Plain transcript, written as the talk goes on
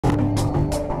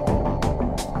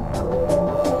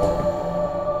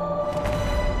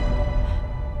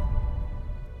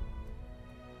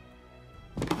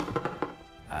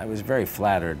was very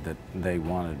flattered that they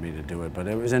wanted me to do it, but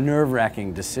it was a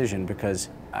nerve-wracking decision because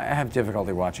I have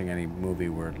difficulty watching any movie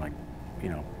where, like, you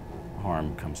know,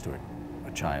 harm comes to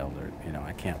a child, or, you know,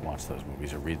 I can't watch those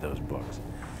movies or read those books.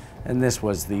 And this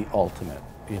was the ultimate,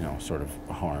 you know, sort of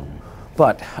harm.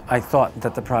 But I thought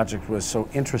that the project was so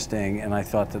interesting, and I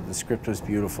thought that the script was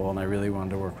beautiful, and I really wanted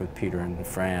to work with Peter and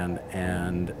Fran,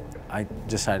 and I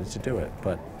decided to do it.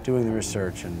 But doing the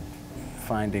research and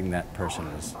finding that person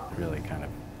was really kind of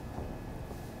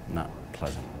not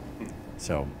pleasant.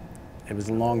 So it was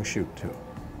a long shoot, too.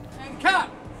 And cut!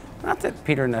 Not that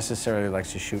Peter necessarily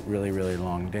likes to shoot really, really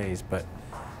long days, but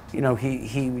you know,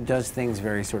 he does things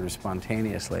very sort of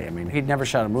spontaneously. I mean, he'd never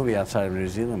shot a movie outside of New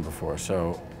Zealand before,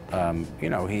 so you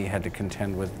know, he had to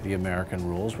contend with the American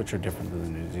rules, which are different than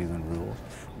the New Zealand rules.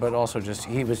 But also just,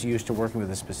 he was used to working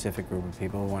with a specific group of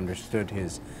people who understood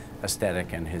his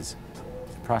aesthetic and his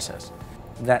process.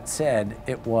 That said,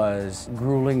 it was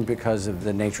grueling because of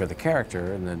the nature of the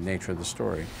character and the nature of the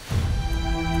story.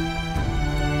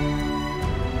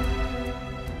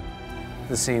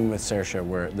 The scene with Saoirse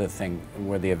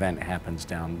where the event happens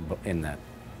down in that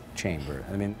chamber.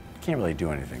 I mean, you can't really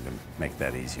do anything to make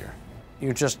that easier.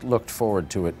 You just looked forward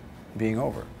to it being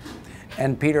over.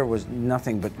 And Peter was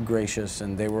nothing but gracious,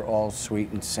 and they were all sweet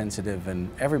and sensitive, and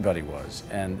everybody was.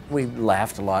 And we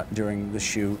laughed a lot during the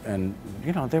shoot, and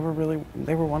you know, they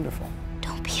were wonderful.